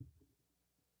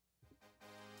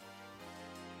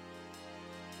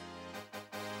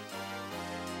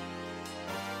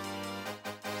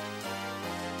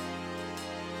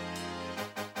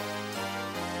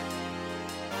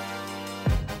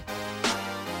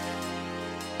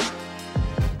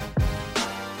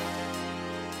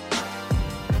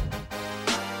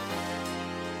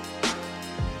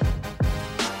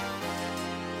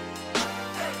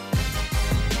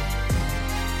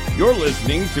You're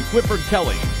listening to Clifford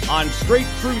Kelly on Straight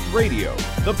Truth Radio,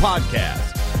 the podcast.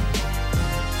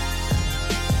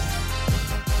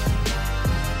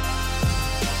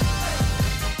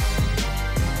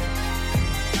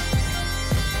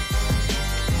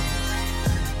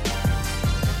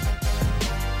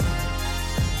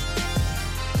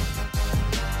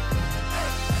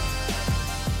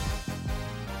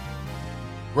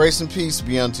 Grace and peace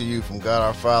be unto you from God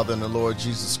our Father and the Lord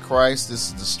Jesus Christ. This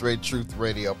is the Straight Truth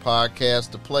Radio podcast,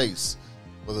 the place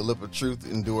where the lip of truth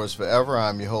endures forever.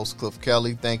 I'm your host, Cliff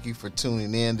Kelly. Thank you for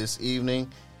tuning in this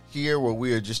evening here where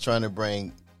we are just trying to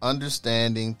bring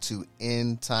understanding to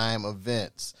end time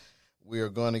events. We are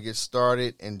going to get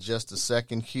started in just a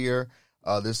second here.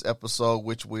 This episode,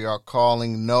 which we are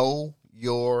calling Know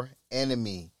Your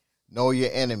Enemy. Know Your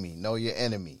Enemy. Know Your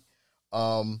Enemy.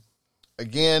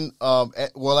 Again,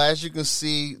 well, as you can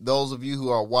see, those of you who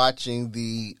are watching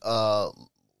the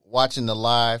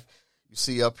live, you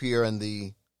see up here in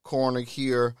the corner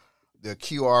here, the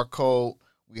QR code.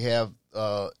 We have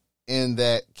in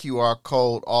that QR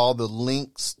code all the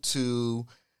links to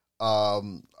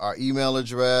our email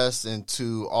address and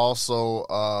to also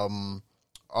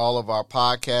all of our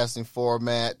podcasting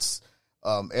formats.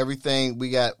 Everything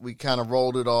we kind of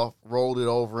rolled it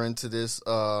over into this.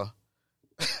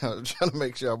 I'm trying to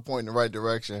make sure I'm pointing the right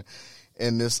direction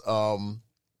in this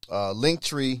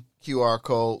Linktree QR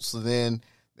code, so then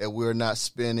that we're not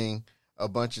spending a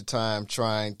bunch of time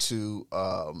trying to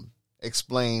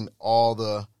explain all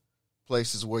the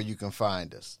places where you can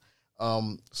find us.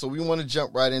 So we want to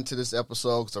jump right into this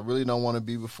episode because I really don't want to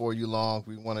be before you long.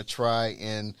 We want to try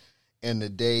in the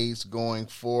days going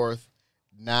forth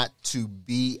not to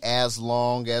be as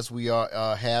long as we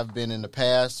have been in the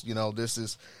past. You know,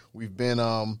 we've been,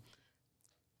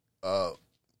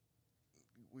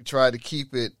 we try to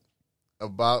keep it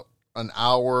about an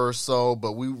hour or so,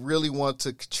 but we really want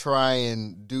to try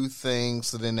and do things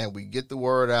so then that we get the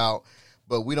word out,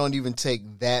 but we don't even take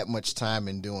that much time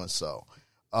in doing so.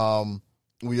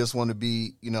 We just want to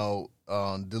be,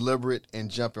 deliberate and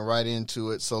jumping right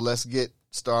into it. So let's get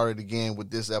started again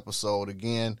with this episode.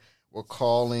 Again, we're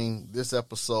calling this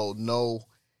episode Know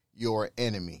Your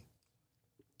Enemy.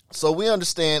 So we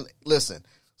understand, listen,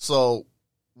 so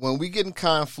when we get in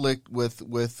conflict with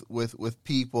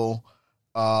people,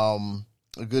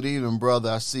 good evening,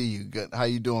 brother, I see you. Good. How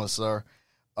you doing, sir?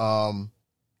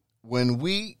 When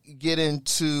we get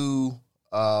into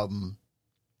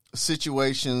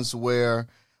situations where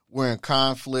we're in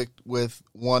conflict with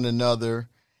one another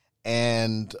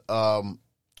and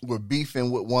we're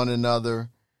beefing with one another,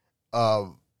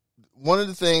 one of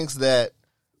the things that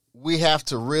we have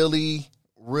to really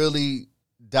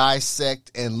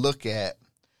dissect and look at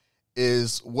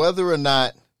is whether or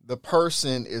not the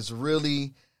person is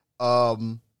really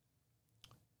the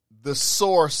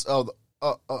source of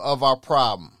our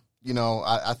problem. You know,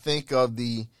 I think of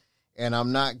and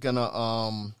I'm not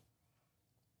gonna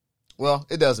well,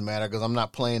 it doesn't matter because I'm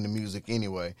not playing the music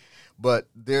anyway. But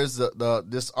there's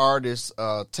this artist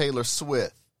Taylor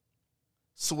Swift,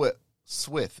 Taylor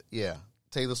Swift.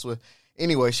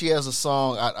 Anyway, she has a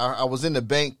song. I was in the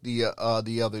bank the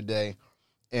other day,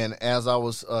 and as I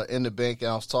was in the bank and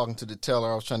I was talking to the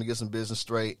teller, I was trying to get some business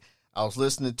straight. I was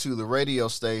listening to the radio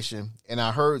station, and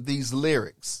I heard these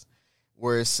lyrics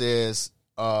where it says,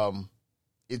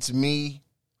 "It's me,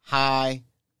 hi,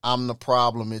 I'm the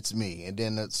problem, it's me," and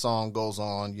then the song goes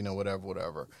on,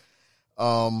 whatever.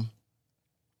 And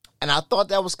I thought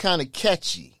that was kind of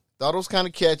catchy.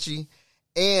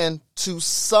 And to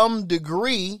some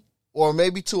degree, or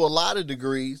maybe to a lot of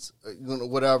degrees,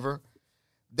 whatever,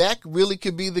 that really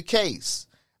could be the case.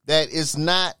 That is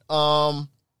not,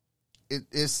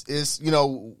 it's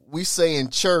we say in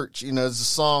church, there's a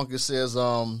song that says,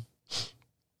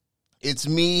 it's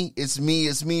me,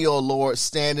 oh Lord,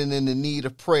 standing in the need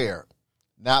of prayer.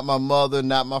 Not my mother,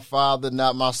 not my father,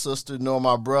 not my sister, nor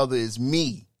my brother. It's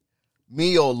me,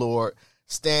 oh Lord,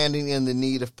 standing in the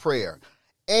need of prayer.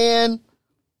 And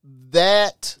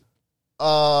that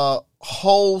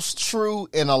holds true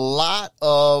in a lot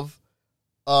of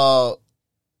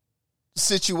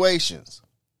situations.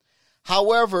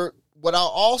 However, what I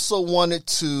also wanted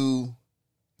to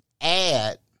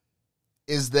add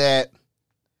is that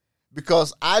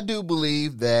because I do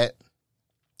believe that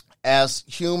as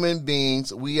human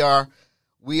beings, we are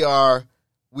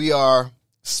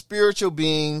spiritual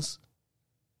beings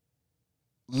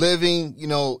living,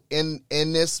 in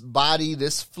this body,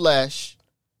 this flesh,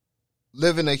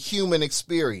 living a human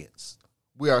experience.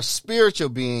 We are spiritual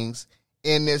beings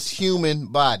in this human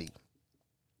body.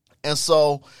 And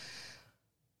so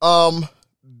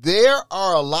there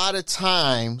are a lot of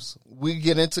times we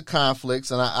get into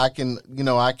conflicts, and I want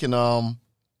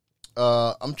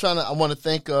to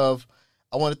think of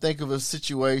a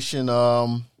situation,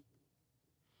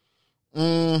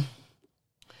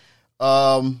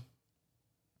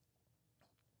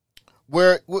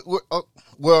 where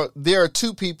there are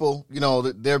two people,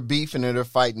 they're beefing and they're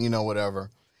fighting, whatever.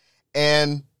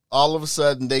 And all of a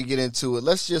sudden they get into it.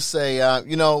 Let's just say,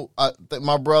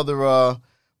 my brother,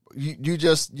 you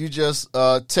just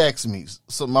text me.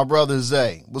 So my brother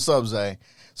Zay, what's up, Zay?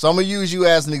 So I'm gonna use you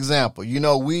as an example. If you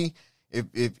know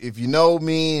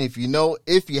me, if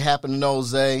you happen to know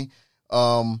Zay,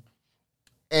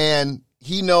 and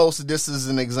he knows that this is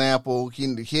an example. He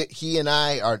and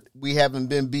we haven't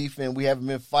been beefing, we haven't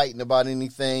been fighting about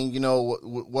anything,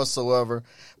 whatsoever.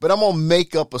 But I'm gonna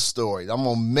make up a story. I'm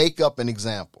gonna make up an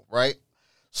example, right?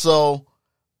 So,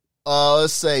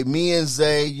 let's say me and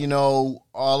Zay,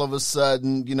 all of a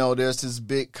sudden, there's this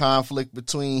big conflict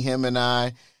between him and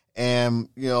I, and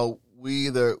we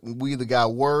either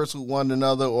got words with one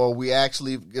another, or we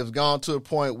actually have gone to a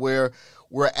point where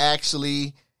we're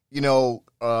actually,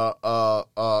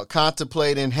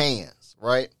 contemplating hands,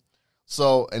 right?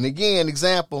 So, and again,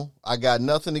 example, I got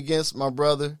nothing against my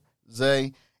brother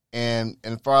Zay, and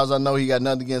as far as I know, he got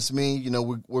nothing against me.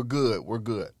 We're good.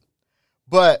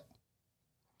 But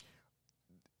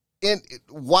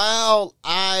while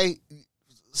I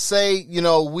say,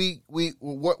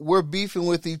 we're beefing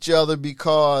with each other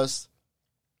because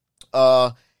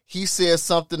he says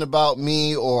something about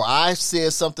me, or I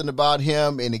said something about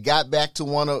him, and it got back to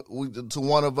one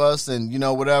of us, and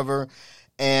whatever,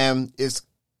 and it's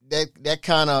that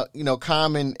kind of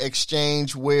common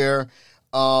exchange where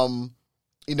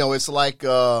it's like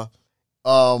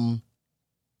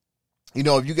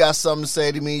if you got something to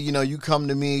say to me, you come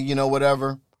to me,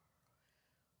 whatever.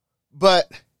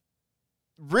 But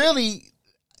really,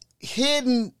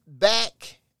 hidden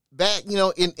back,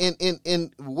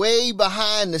 in way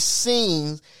behind the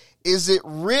scenes, is it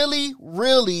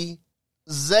really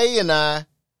Zay and I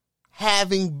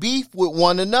having beef with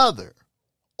one another?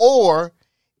 Or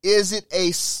is it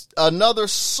another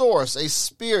source, a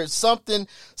spirit, something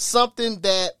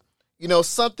that,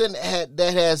 something that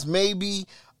has maybe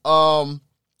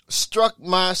struck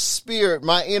my spirit,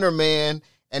 my inner man,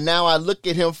 and now I look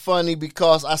at him funny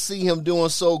because I see him doing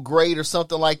so great, or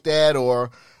something like that,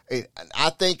 or I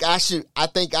think I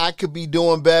could be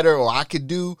doing better, or I could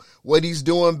do what he's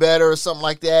doing better, or something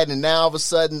like that. And now all of a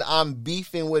sudden I'm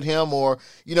beefing with him, or,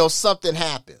 something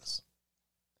happens.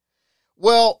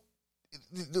 Well,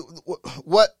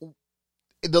 what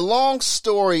the long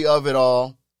story of it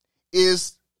all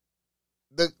is,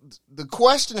 the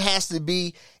question has to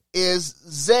be, is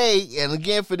Zay, and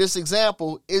again for this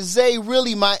example, is Zay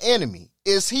really my enemy?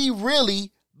 Is he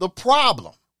really the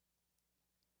problem?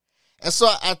 And so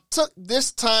I took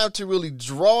this time to really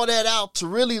draw that out, to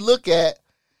really look at,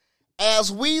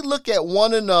 as we look at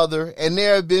one another, and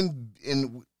there have been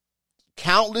in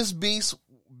countless beefs,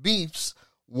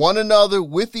 one another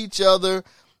with each other,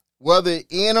 whether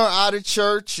in or out of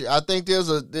church. I think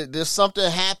there's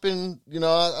something happened.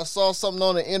 I saw something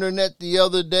on the internet the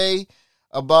other day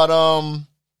about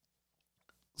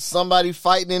somebody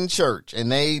fighting in church,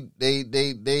 and they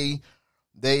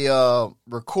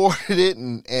recorded it,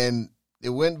 and it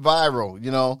went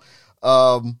viral,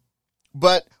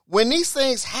 but when these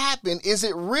things happen, is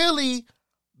it really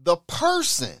the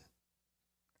person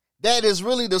that is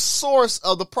really the source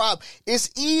of the problem?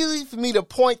 It's easy for me to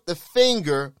point the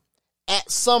finger at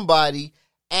somebody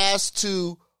as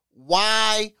to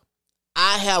why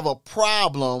I have a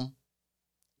problem,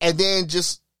 and then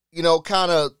just,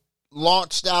 kind of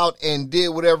launched out and did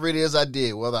whatever it is I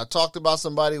did, whether I talked about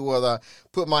somebody, whether I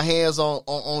put my hands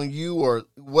on you, or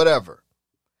whatever.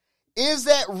 Is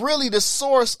that really the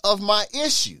source of my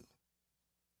issue?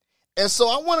 And so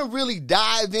I want to really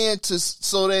dive into,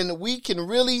 so then we can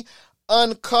really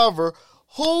uncover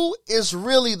who is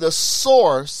really the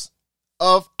source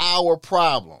of our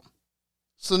problem.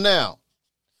 So now,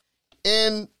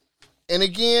 and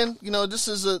again, this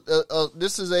is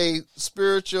a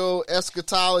spiritual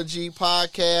eschatology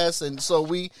podcast, and so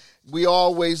we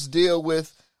always deal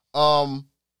with our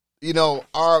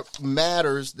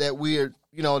matters that we are,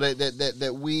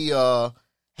 that we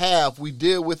have. We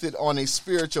deal with it on a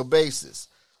spiritual basis.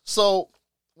 So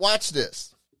watch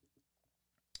this.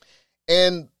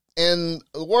 And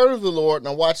the word of the Lord,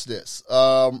 now watch this.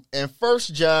 In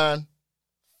 1 John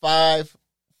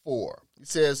 5:4, it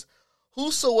says,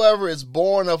 "Whosoever is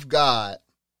born of God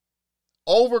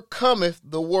overcometh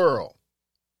the world.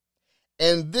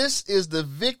 And this is the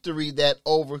victory that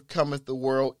overcometh the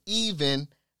world, even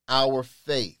our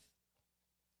faith.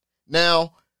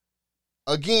 Now,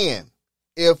 again,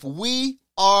 if we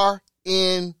are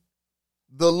in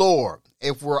the Lord,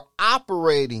 if we're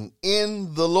operating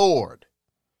in the Lord,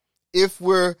 if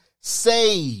we're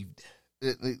saved,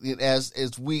 as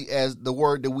the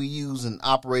word that we use and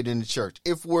operate in the church,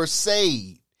 if we're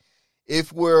saved,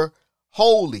 if we're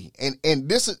holy, and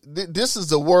this is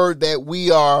the word that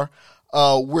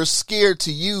we're scared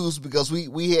to use because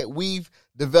we've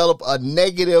developed a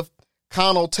negative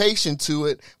connotation to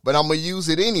it, but I'm gonna use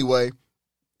it anyway.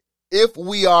 If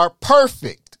we are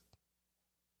perfect,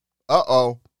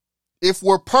 if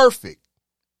we're perfect.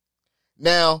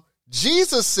 Now,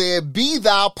 Jesus said, "Be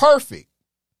thou perfect."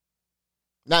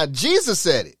 Now, Jesus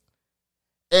said it.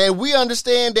 And we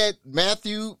understand that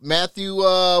Matthew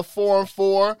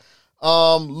 4:4,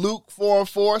 Luke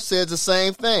 4:4 says the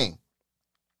same thing.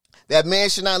 That man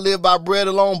should not live by bread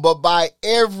alone, but by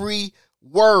every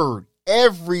word,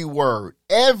 not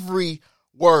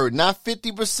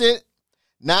 50%,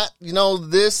 not,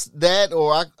 this, that,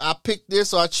 or I pick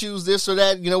this, or I choose this or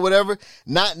that, whatever,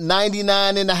 not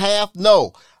 99.5.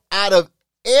 No, out of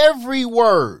every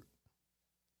word,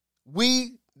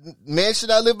 man should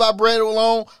not live by bread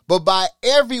alone, but by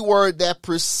every word that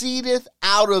proceedeth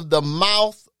out of the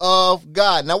mouth of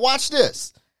God. Now watch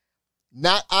this.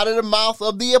 Not out of the mouth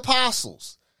of the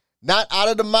apostles, not out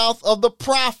of the mouth of the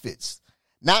prophets,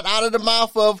 not out of the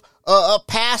mouth of a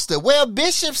pastor. Well,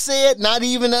 Bishop said, not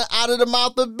even out of the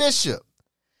mouth of Bishop.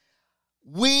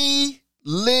 We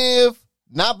live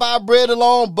not by bread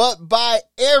alone, but by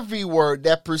every word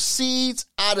that proceeds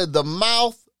out of the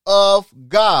mouth of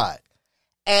God.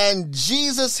 And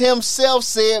Jesus himself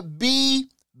said, "Be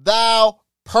thou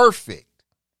perfect."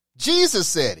 Jesus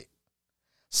said it.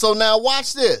 So now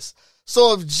watch this.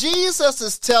 So if Jesus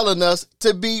is telling us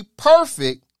to be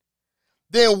perfect,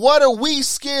 then what are we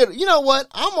scared? You know what?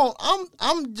 I'm gonna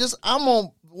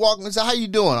walk and say, "How you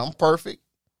doing?" "I'm perfect.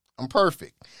 I'm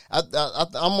perfect." I'm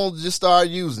gonna just start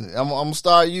using it. I'm gonna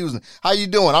start using it. "How you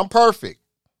doing?" "I'm perfect.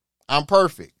 I'm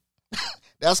perfect."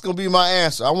 That's going to be my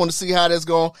answer. I want to see how that's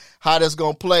going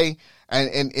to play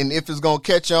and if it's going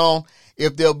to catch on,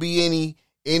 if there'll be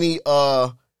any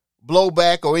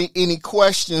blowback or any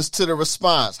questions to the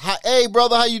response. "Hey,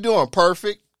 brother, how you doing?"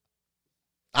 "Perfect.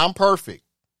 I'm perfect."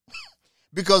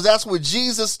 Because that's what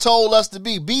Jesus told us to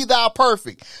be. Be thou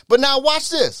perfect. But now watch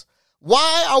this.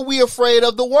 Why are we afraid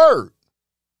of the word?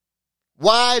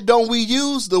 Why don't we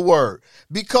use the word?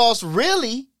 Because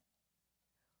really,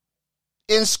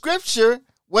 in Scripture,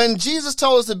 when Jesus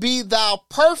told us to be thou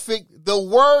perfect, the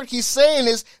word he's saying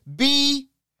is be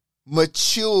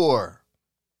mature.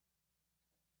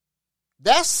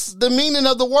 That's the meaning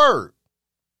of the word.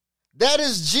 That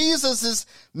is Jesus's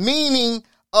meaning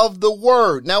of the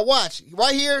word. Now watch,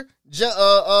 right here,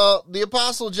 the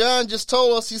Apostle John just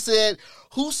told us, he said,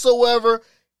 "Whosoever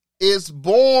is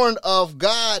born of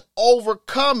God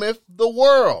overcometh the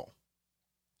world.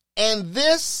 And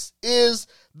this is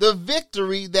the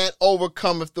victory that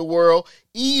overcometh the world,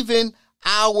 even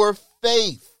our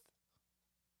faith."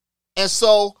 And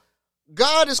so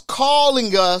God is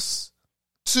calling us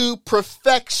to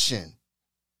perfection.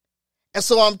 And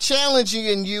so I'm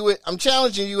challenging you,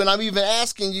 and I'm even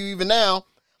asking you even now,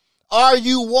 are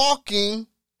you walking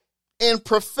in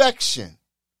perfection?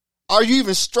 Are you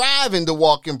even striving to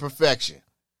walk in perfection?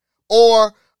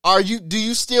 Or do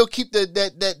you still keep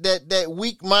that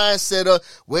weak mindset of,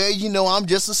 well, I'm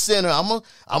just a sinner.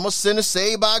 I'm a sinner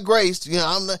saved by grace.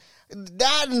 I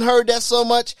hadn't heard that so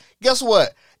much. Guess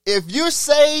what? If you're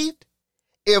saved,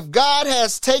 if God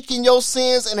has taken your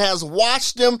sins and has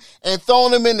washed them and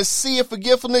thrown them in the sea of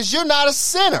forgetfulness, you're not a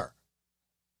sinner.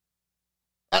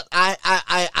 I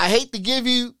hate to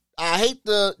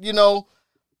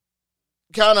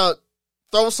kind of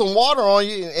throw some water on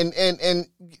you and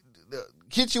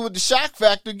hit you with the shock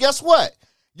factor. Guess what?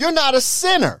 You're not a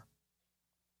sinner.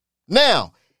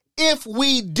 Now, if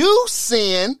we do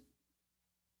sin,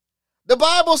 the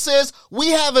Bible says we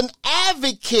have an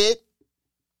advocate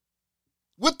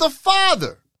with the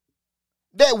Father,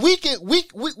 that we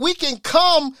can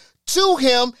come to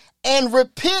him and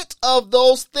repent of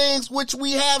those things which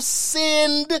we have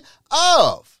sinned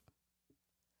of.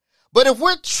 But if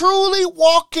we're truly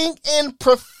walking in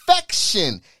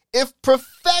perfection, if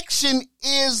perfection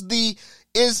is the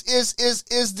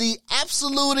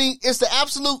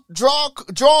absolute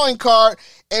drawing card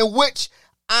in which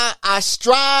I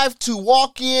strive to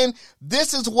walk in,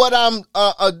 this is what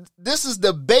this is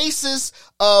the basis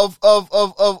it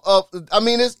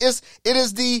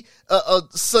is the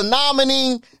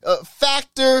synonymy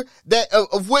factor that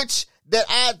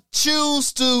I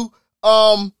choose to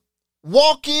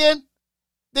walk in.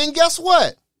 then guess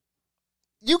what?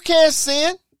 You can't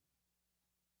sin.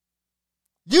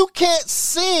 You can't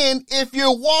sin if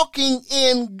you're walking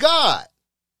in God.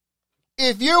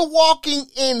 If you're walking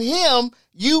in him,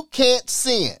 you can't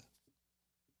sin.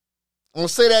 I'm going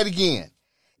to say that again.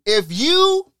 If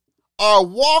you are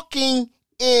walking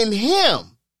in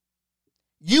him,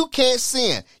 you can't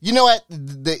sin. You know, at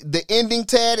the ending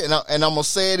tag, and I'm going to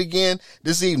say it again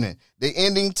this evening. The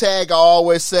ending tag, I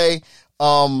always say,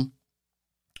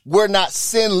 we're not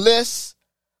sinless,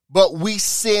 but we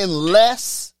sin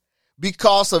less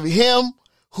because of him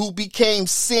who became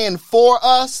sin for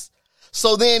us.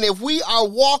 So then if we are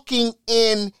walking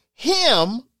in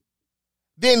him,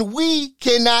 then we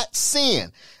cannot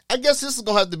sin. I guess this is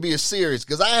going to have to be a series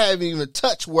because I haven't even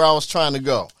touched where I was trying to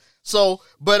go. So,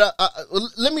 but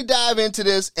let me dive into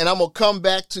this, and I'm going to come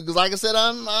back to, because like I said,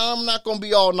 I'm not going to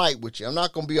be all night with you. I'm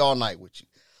not going to be all night with you.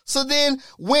 So then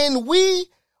when we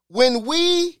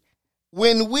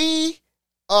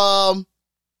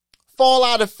fall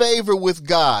out of favor with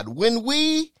God, when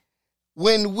we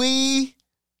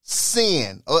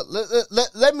sin,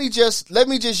 let me just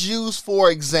use for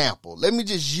example.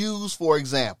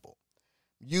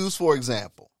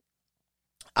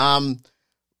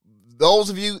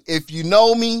 Those of you, if you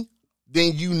know me,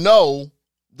 then you know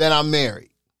that I'm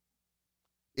married.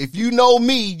 If you know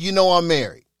me, you know I'm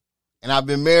married. And I've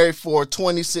been married for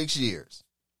 26 years.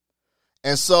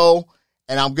 And so,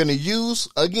 and I'm going to use,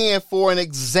 again, for an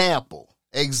example.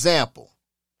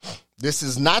 This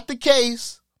is not the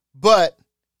case, but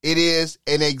it is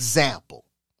an example.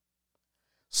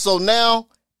 So now,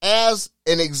 as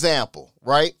an example,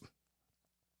 right?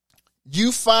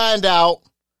 You find out,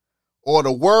 or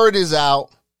the word is out,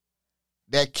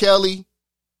 that Kelly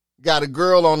got a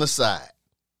girl on the side.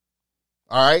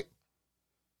 All right?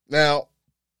 Now,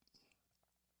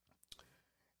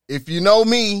 if you know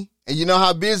me and you know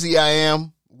how busy I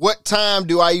am, what time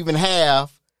do I even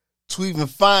have to even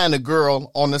find a girl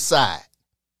on the side?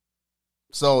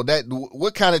 So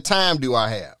what kind of time do I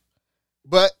have?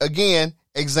 But again,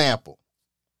 example.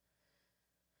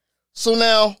 So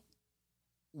now,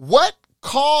 what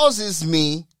causes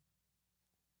me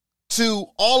to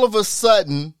all of a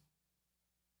sudden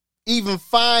even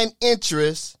find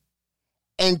interest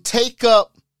and take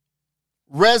up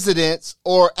residence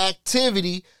or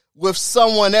activity with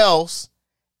someone else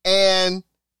and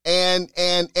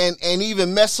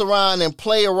even mess around and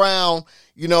play around?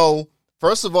 You know,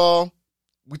 first of all,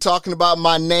 we're talking about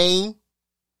my name,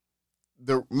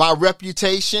 my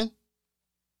reputation,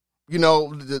 you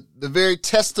know, the very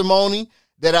testimony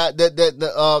that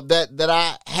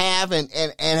I have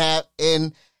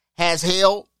and has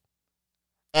held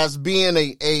as being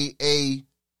a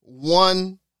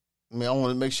one. I mean, I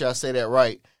want to make sure I say that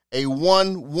right. A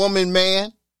one woman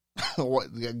man.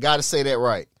 Got to say that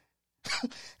right.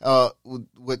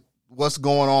 With what's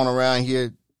going on around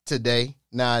here today,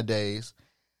 nowadays,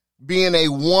 being a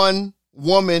one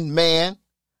woman man,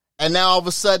 and now all of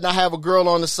a sudden I have a girl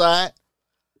on the side.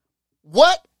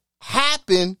 What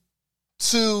happened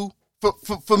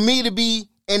for me to be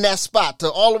in that spot,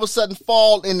 to all of a sudden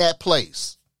fall in that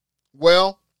place?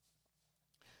 Well,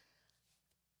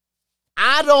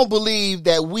 I don't believe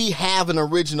that we have an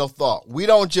original thought. We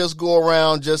don't just go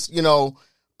around just,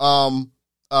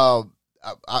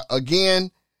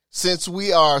 again, since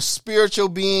we are spiritual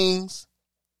beings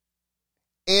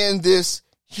in this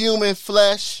human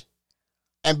flesh,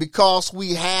 and because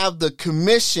we have the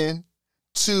commission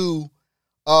to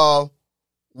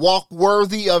walk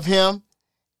worthy of him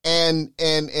and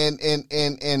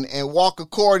walk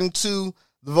according to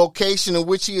the vocation in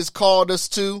which he has called us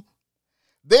to,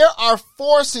 there are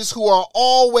forces who are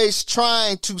always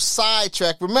trying to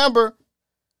sidetrack. Remember,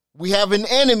 we have an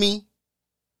enemy,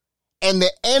 and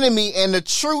the enemy and the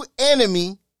true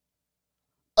enemy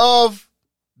of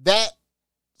that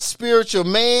spiritual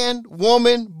man,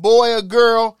 woman, boy, or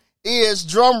girl is,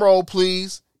 drum roll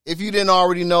please, if you didn't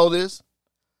already know this,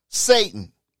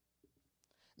 Satan.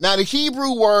 Now, the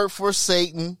Hebrew word for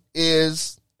Satan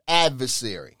is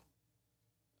adversary,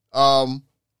 or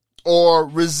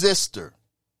resistor.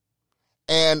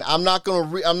 And I'm not going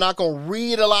to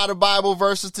read a lot of Bible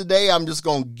verses today. I'm just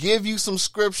going to give you some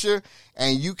scripture,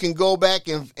 and you can go back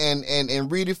and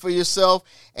read it for yourself.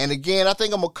 And again, I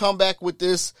think I'm going to come back with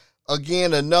this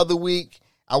again another week.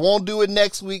 I won't do it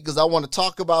next week because I want to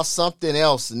talk about something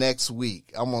else next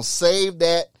week. I'm going to save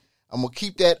that. I'm going to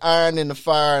keep that iron in the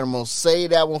fire, and I'm going to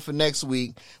save that one for next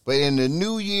week. But in the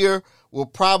new year, we'll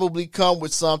probably come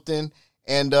with something,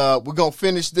 and we're going to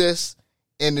finish this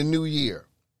in the new year.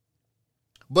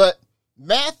 But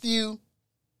Matthew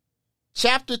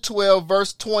chapter 12,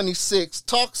 verse 26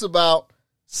 talks about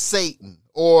Satan,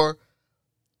 or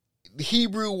the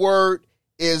Hebrew word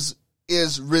is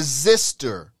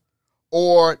resistor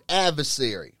or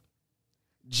adversary.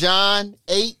 John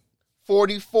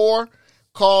 8:44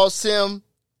 calls him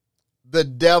the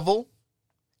devil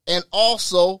and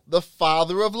also the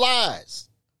father of lies.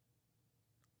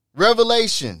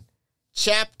 Revelation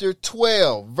chapter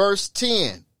 12 verse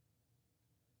 10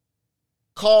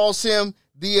 calls him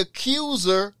the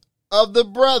accuser of the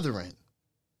brethren.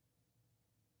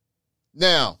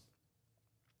 Now,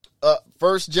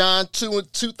 1 John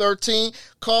 2:13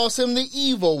 calls him the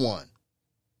evil one.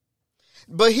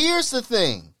 But here's the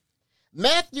thing.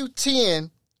 Matthew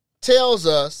 10 tells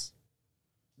us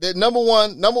that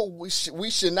we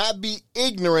should not be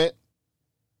ignorant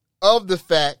of the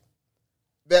fact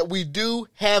that we do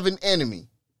have an enemy.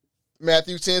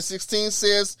 Matthew 10:16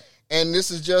 says, and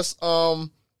this is just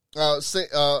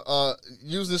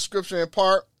using scripture in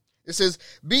part, it says,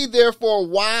 be therefore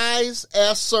wise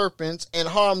as serpents and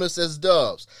harmless as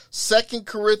doves. 2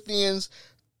 Corinthians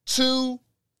 2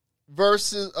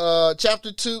 verses,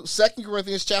 chapter 2, 2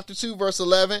 Corinthians chapter 2 verse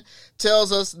 11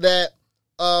 tells us that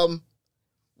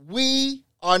we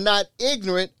are not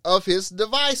ignorant of his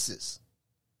devices.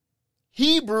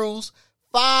 Hebrews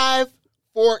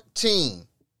 5:14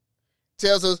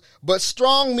 tells us, but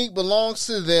strong meat belongs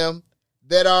to them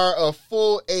that are of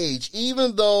full age,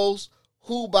 even those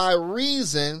who by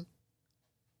reason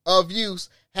of use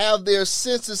have their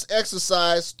senses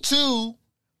exercised to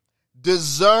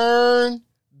discern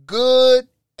good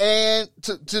and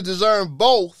to discern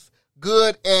both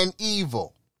good and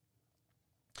evil.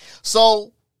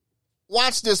 So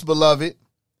watch this, beloved.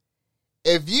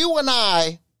 If you and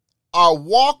I are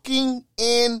walking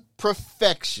in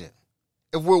perfection,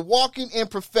 if we're walking in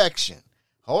perfection,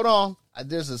 hold on.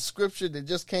 There's a scripture that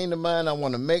just came to mind. I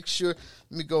want to make sure.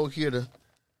 Let's go here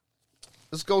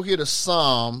to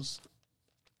Psalms.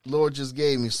 Lord just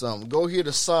gave me something. Go here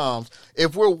to Psalms.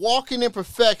 If we're walking in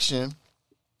perfection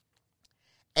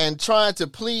and trying to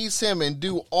please him and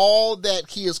do all that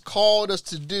he has called us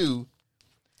to do,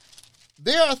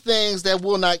 there are things that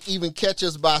will not even catch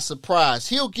us by surprise.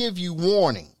 He'll give you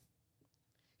warning.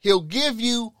 He'll give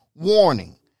you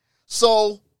warning.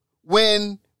 So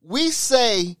when we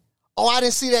say, oh, I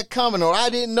didn't see that coming, or I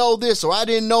didn't know this, or I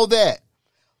didn't know that,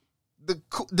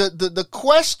 the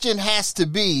question has to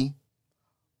be,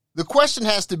 did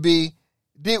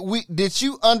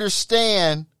you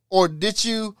understand, or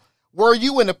were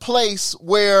you in a place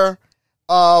where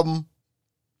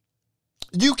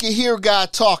you can hear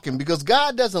God talking? Because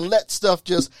God doesn't let stuff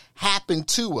just happen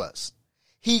to us.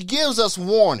 He gives us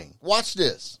warning. Watch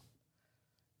this.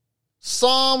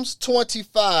 Psalms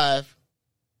 25,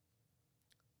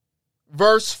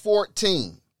 verse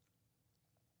 14.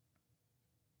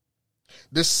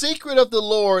 The secret of the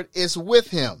Lord is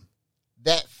with him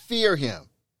that fear him.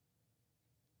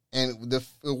 And the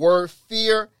word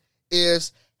fear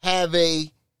is have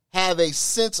a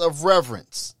sense of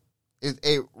reverence. It's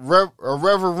a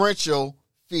reverential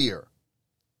fear.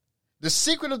 The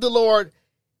secret of the Lord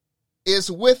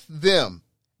is with them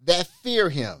that fear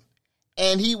him,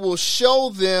 and he will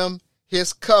show them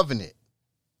his covenant.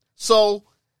 So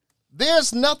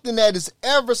there's nothing that is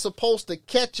ever supposed to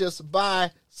catch us by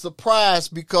surprise,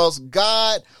 because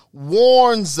God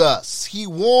warns us. He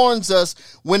warns us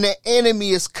when the enemy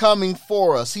is coming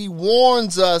for us. He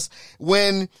warns us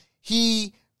when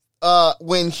he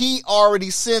already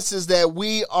senses that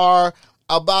we are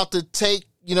about to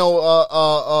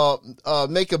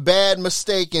make a bad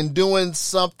mistake in doing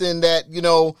something that,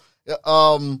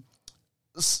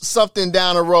 something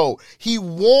down the road. He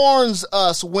warns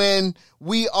us when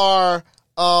we are,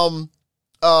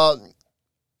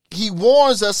 he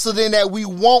warns us so then that we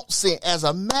won't sin. As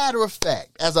a matter of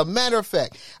fact,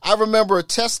 I remember a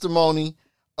testimony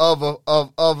of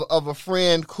a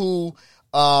friend who,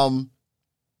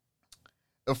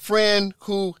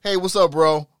 hey, what's up,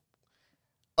 bro?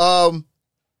 I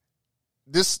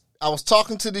was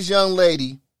talking to this young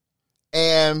lady,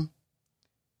 and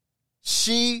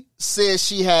she said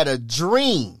she had a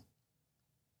dream,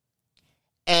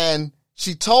 and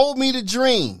she told me the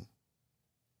dream,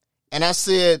 and I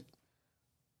said,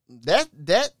 that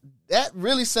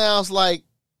really sounds like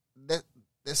that.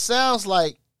 It sounds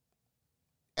like,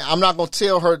 I'm not going to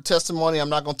tell her testimony. I'm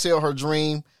not going to tell her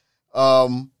dream.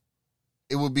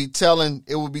 It would be telling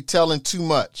too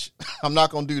much. I'm not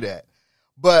going to do that.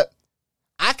 But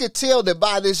I could tell that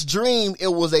by this dream, it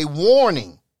was a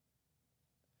warning.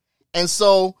 And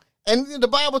so, and the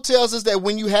Bible tells us that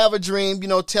when you have a dream,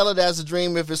 tell it as a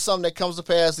dream. If it's something that comes to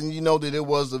pass, and you know that it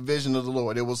was a vision of the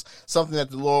Lord, it was something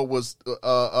that the Lord was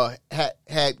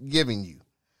had given you.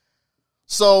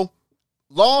 So,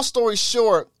 long story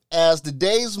short, as the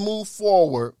days moved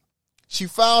forward, she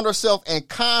found herself in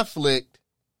conflict,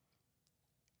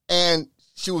 and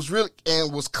she was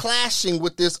was clashing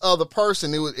with this other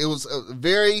person. It was a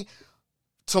very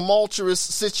tumultuous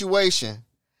situation.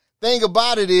 Thing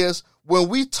about it is, when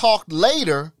we talked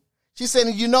later, she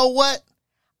said, "You know what?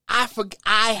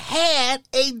 I had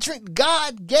a dream.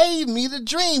 God gave me the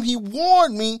dream. He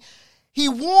warned me. He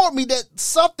warned me that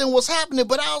something was happening,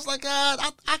 but I was like,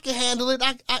 I can handle it.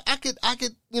 I could,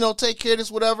 take care of this,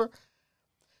 whatever."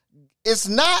 It's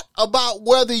not about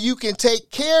whether you can take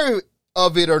care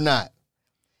of it or not.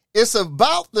 It's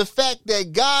about the fact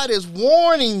that God is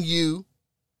warning you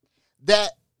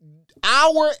that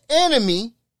our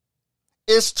enemy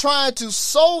is trying to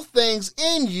sow things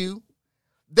in you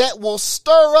that will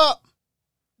stir up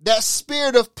that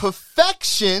spirit of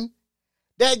perfection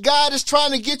that God is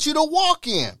trying to get you to walk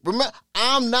in. Remember,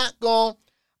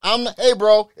 hey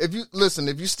bro, if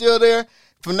you're still there,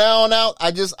 from now on out,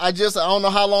 I don't know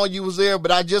how long you was there,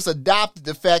 but I just adopted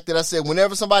the fact that I said,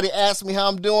 whenever somebody asks me how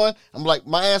I'm doing, I'm like,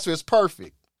 my answer is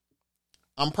perfect.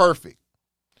 I'm perfect.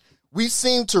 We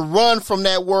seem to run from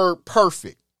that word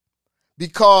perfect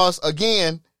because,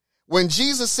 again, when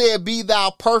Jesus said, "Be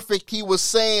thou perfect," he was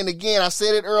saying, again, I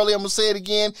said it earlier, I'm going to say it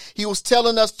again. He was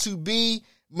telling us to be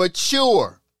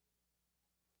mature.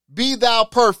 Be thou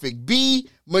perfect. Be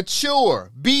mature.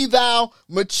 Be thou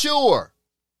mature.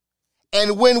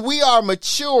 And when we are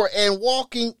mature and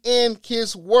walking in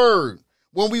his word,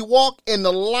 when we walk in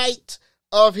the light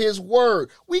of his word,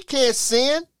 we can't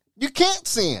sin. You can't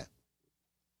sin.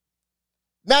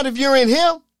 Not if you're in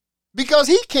him, because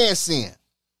he can't sin.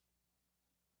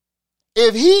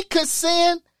 If he could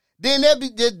sin, then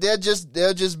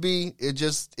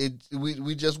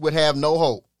we just would have no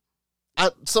hope.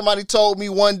 Somebody told me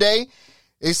one day,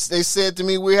 they said to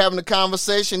me, we were having a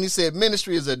conversation. He said,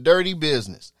 ministry is a dirty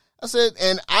business. I said,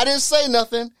 and I didn't say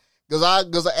nothing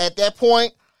because at that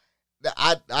point,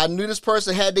 I knew this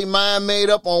person had their mind made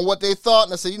up on what they thought.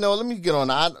 And I said, let me get on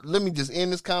out. Let me just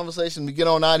end this conversation. Let me get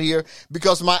on out of here,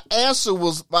 because my answer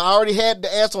was, I already had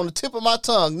the answer on the tip of my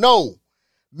tongue. No,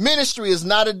 ministry is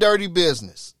not a dirty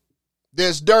business.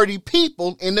 There's dirty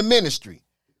people in the ministry.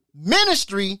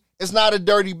 Ministry is not a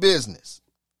dirty business.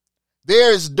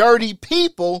 There's dirty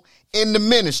people in the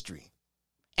ministry.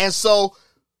 And so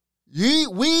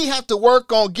we have to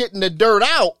work on getting the dirt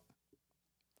out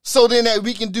so then that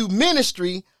we can do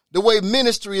ministry the way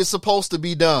ministry is supposed to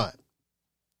be done.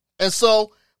 And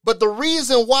so, but the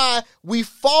reason why we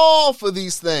fall for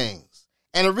these things,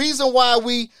 and the reason why I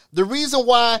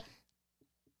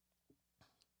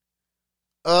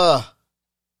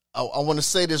want to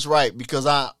say this right, because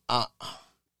I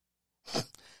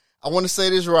want to say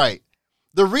this right.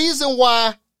 The reason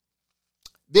why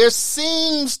there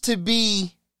seems to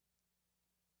be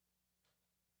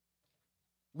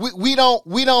we don't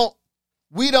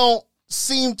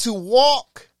seem to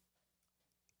walk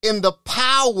in the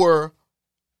power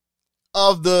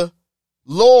of the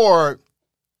Lord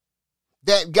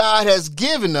that God has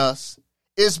given us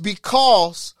is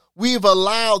because we've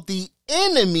allowed the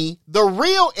enemy, the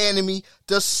real enemy,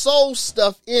 to sow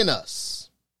stuff in us.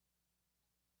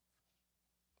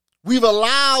 We've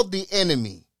allowed the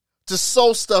enemy to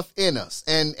sow stuff in us,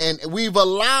 and we've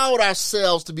allowed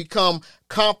ourselves to become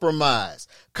compromised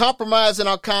in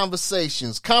our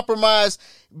conversations, compromised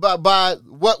by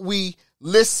what we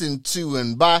listen to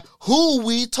and by who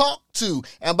we talk to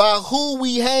and by who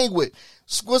we hang with.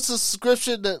 What's the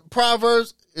scripture that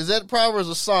Proverbs, is that Proverbs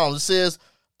or Psalms? It says,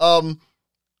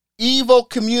 evil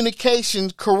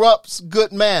communication corrupts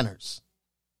good manners.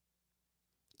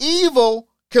 Evil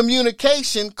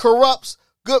communication corrupts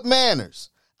good manners.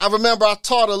 I remember I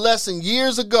taught a lesson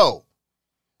years ago,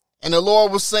 and the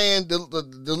Lord was saying,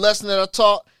 the lesson that I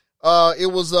taught, it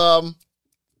was,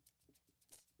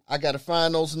 I got to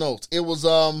find those notes. It was,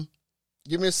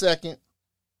 give me a second.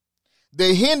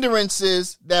 The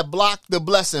hindrances that block the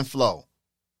blessing flow.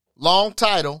 Long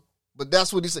title, but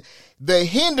that's what he said. The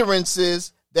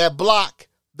hindrances that block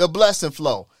the blessing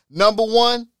flow. Number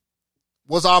one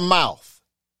was our mouth.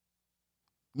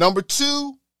 Number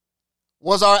two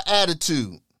was our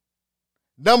attitude.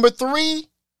 Number three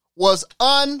was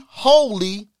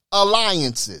unholy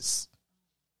alliances.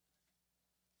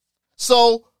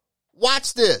 So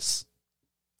watch this.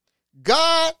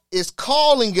 God is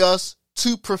calling us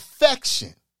to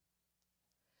perfection,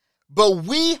 but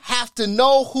we have to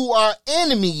know who our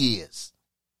enemy is,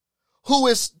 who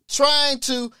is trying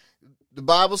to, the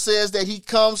Bible says that he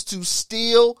comes to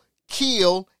steal,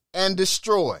 kill, and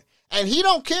destroy. And he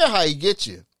don't care how he gets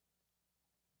you.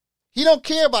 He don't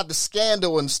care about the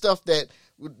scandal and stuff that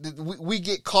we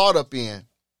get caught up in.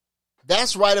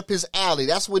 That's right up his alley.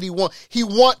 That's what he wants. He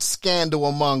wants scandal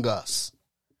among us.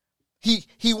 He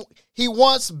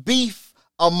wants beef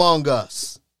among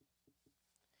us.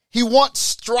 He wants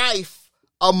strife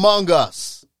among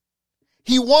us.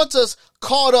 He wants us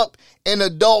caught up in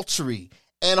adultery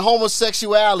and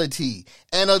homosexuality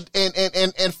and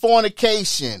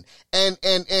fornication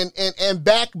and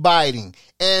backbiting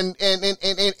and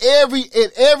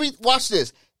every watch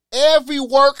this, every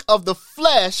work of the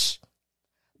flesh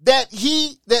that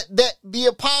the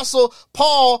apostle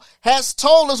Paul has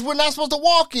told us we're not supposed to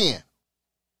walk in.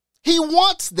 He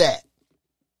wants that.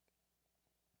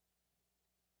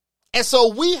 And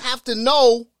so we have to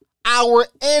know our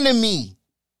enemy.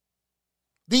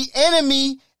 The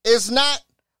enemy is not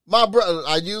my brother.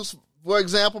 I use, for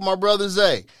example, my brother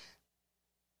Zay.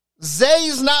 Zay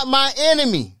is not my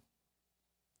enemy.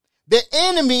 The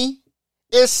enemy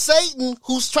is Satan,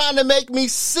 who's trying to make me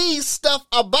see stuff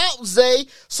about Zay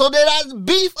so that I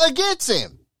beef against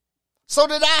him, so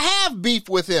that I have beef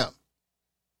with him.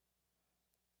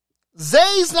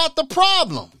 Zay's not the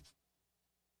problem.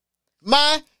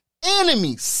 My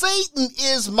enemy, Satan,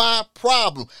 is my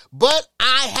problem. But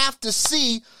I have to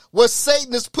see what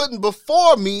Satan is putting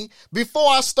before me before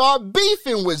I start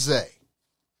beefing with Zay.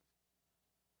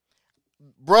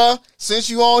 Bruh, since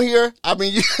you on here,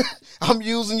 I'm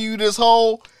using you this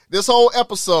whole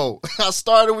episode. I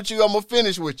started with you, I'm gonna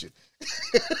finish with you.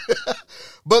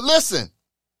 But listen,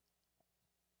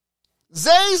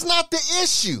 Zay's not the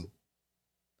issue.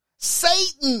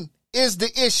 Satan is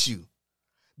the issue.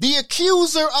 The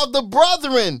accuser of the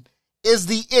brethren is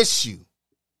the issue.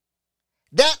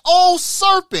 That old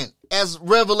serpent, as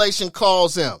Revelation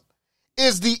calls him,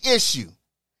 is the issue.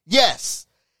 Yes,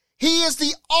 he is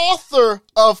the author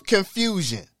of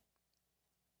confusion.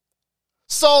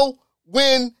 So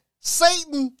when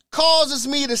Satan causes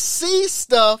me to see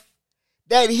stuff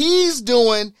that he's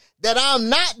doing that I'm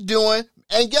not doing,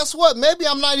 and guess what? Maybe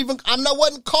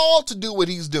wasn't called to do what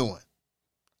he's doing.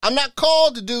 I'm not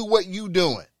called to do what you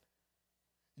doing.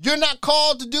 You're not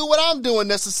called to do what I'm doing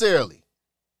necessarily.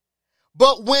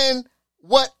 But when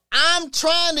what I'm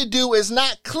trying to do is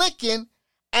not clicking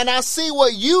and I see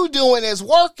what you doing is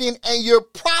working and you're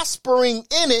prospering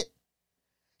in it,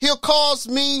 he'll cause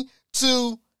me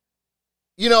to,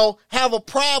 have a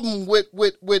problem with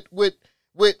it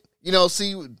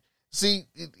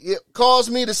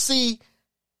caused me to see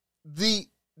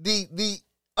the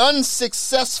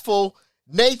unsuccessful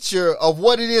nature of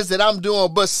what it is that I'm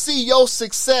doing, but see your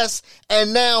success,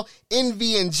 and now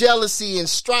envy and jealousy and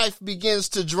strife begins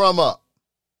to drum up.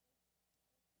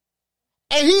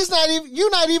 And you're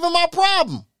not even my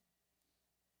problem.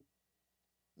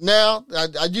 Now,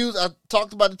 I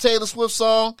talked about the Taylor Swift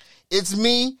song, It's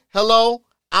Me, hello,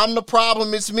 I'm the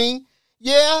problem, it's me.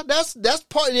 Yeah, that's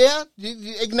part, yeah,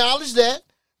 you acknowledge that.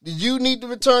 You need to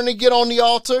return and get on the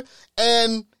altar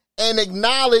and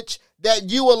acknowledge that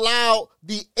you allowed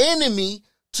the enemy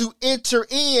to enter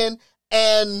in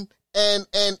and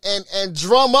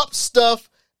drum up stuff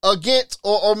against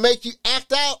or make you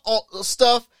act out on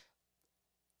stuff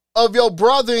of your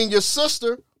brother and your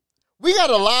sister. We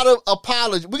got a lot of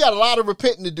apology. We got a lot of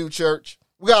repenting to do, church.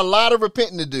 We got a lot of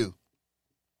repenting to do.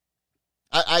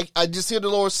 I just hear the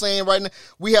Lord saying right now,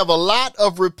 we have a lot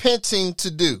of repenting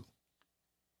to do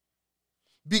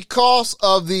because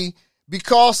of the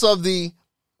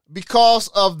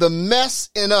mess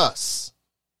in us.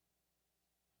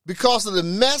 Because of the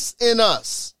mess in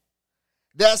us.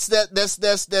 That's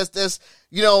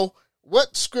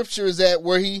what scripture is that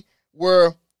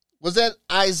was that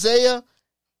Isaiah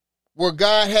where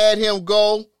God had him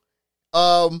go?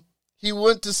 He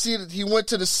went to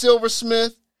the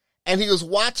silversmith and he was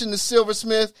watching the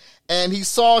silversmith and he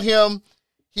saw him.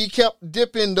 He kept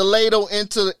dipping the ladle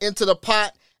into the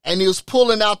pot and he was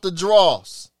pulling out the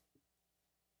dross.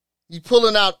 He's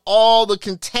pulling out all the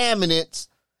contaminants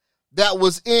that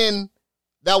was in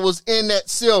that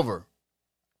silver.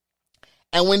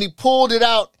 And when he pulled it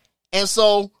out, and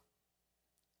so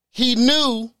he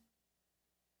knew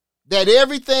that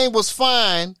everything was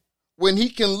fine when he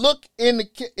can look in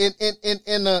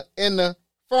the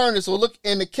furnace or look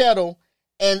in the kettle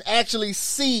and actually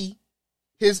see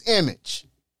his image.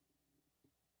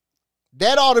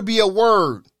 That ought to be a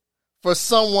word for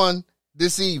someone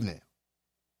this evening.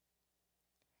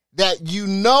 That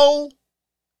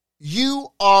you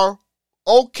are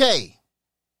okay.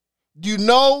 You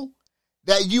know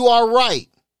that you are right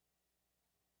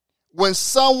when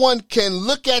someone can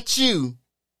look at you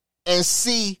and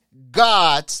see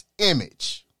God's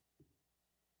image.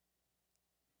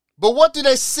 But what do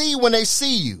they see when they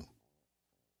see you?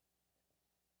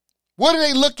 What are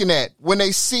they looking at when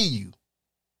they see you?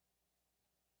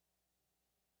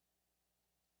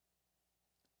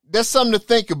 That's something to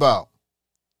think about.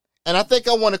 And I think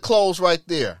I want to close right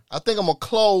there. I think I'm going to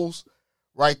close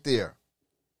right there.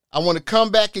 I want to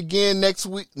come back again next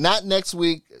week. Not next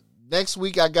week. Next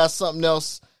week, I got something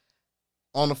else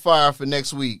on the fire for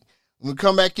next week. When we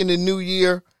come back in the new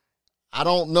year, I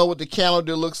don't know what the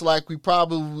calendar looks like. We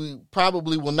probably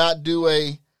will not do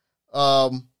a,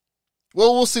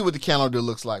 we'll see what the calendar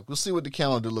looks like. We'll see what the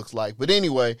calendar looks like. But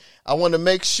anyway, I want to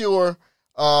make sure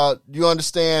you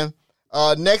understand.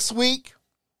 Next week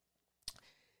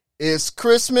is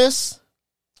Christmas.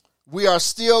 We are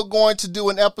still going to do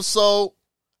an episode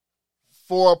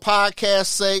for podcast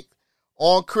sake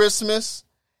on Christmas.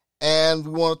 And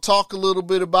we want to talk a little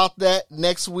bit about that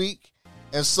next week.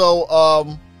 And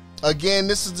so, again,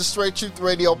 this is the Straight Truth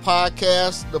Radio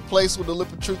Podcast, the place where the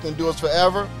lip of truth endures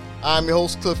forever. I'm your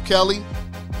host, Cliff Kelly,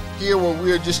 here where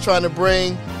we're just trying to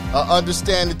bring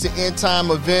understanding to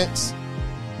end-time events.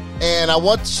 And I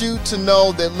want you to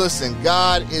know that, listen,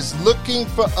 God is looking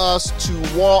for us to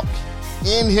walk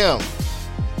in Him.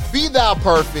 Be thou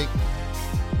perfect.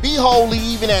 Be holy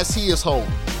even as He is holy.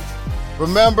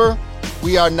 Remember,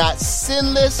 we are not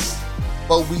sinless,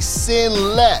 but we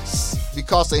sin less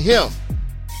because of Him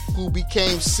who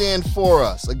became sin for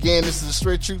us. Again, this is the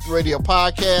Straight Truth Radio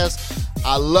Podcast.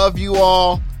 I love you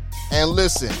all. And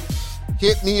listen,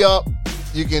 hit me up.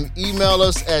 You can email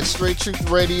us at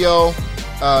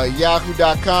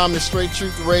straighttruthradio@yahoo.com. It's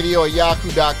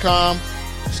straighttruthradio@yahoo.com.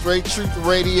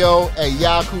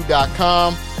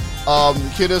 straighttruthradio@yahoo.com.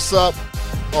 Hit us up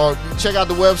or check out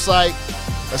the website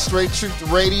at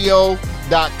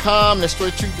straighttruthradio.com. That's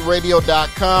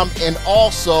straighttruthradio.com. And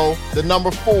also the number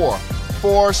 4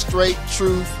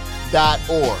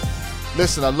 straighttruth.org.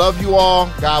 Listen, I love you all.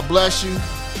 God bless you.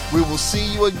 We will see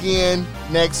you again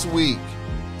next week.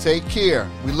 Take care.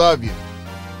 We love you.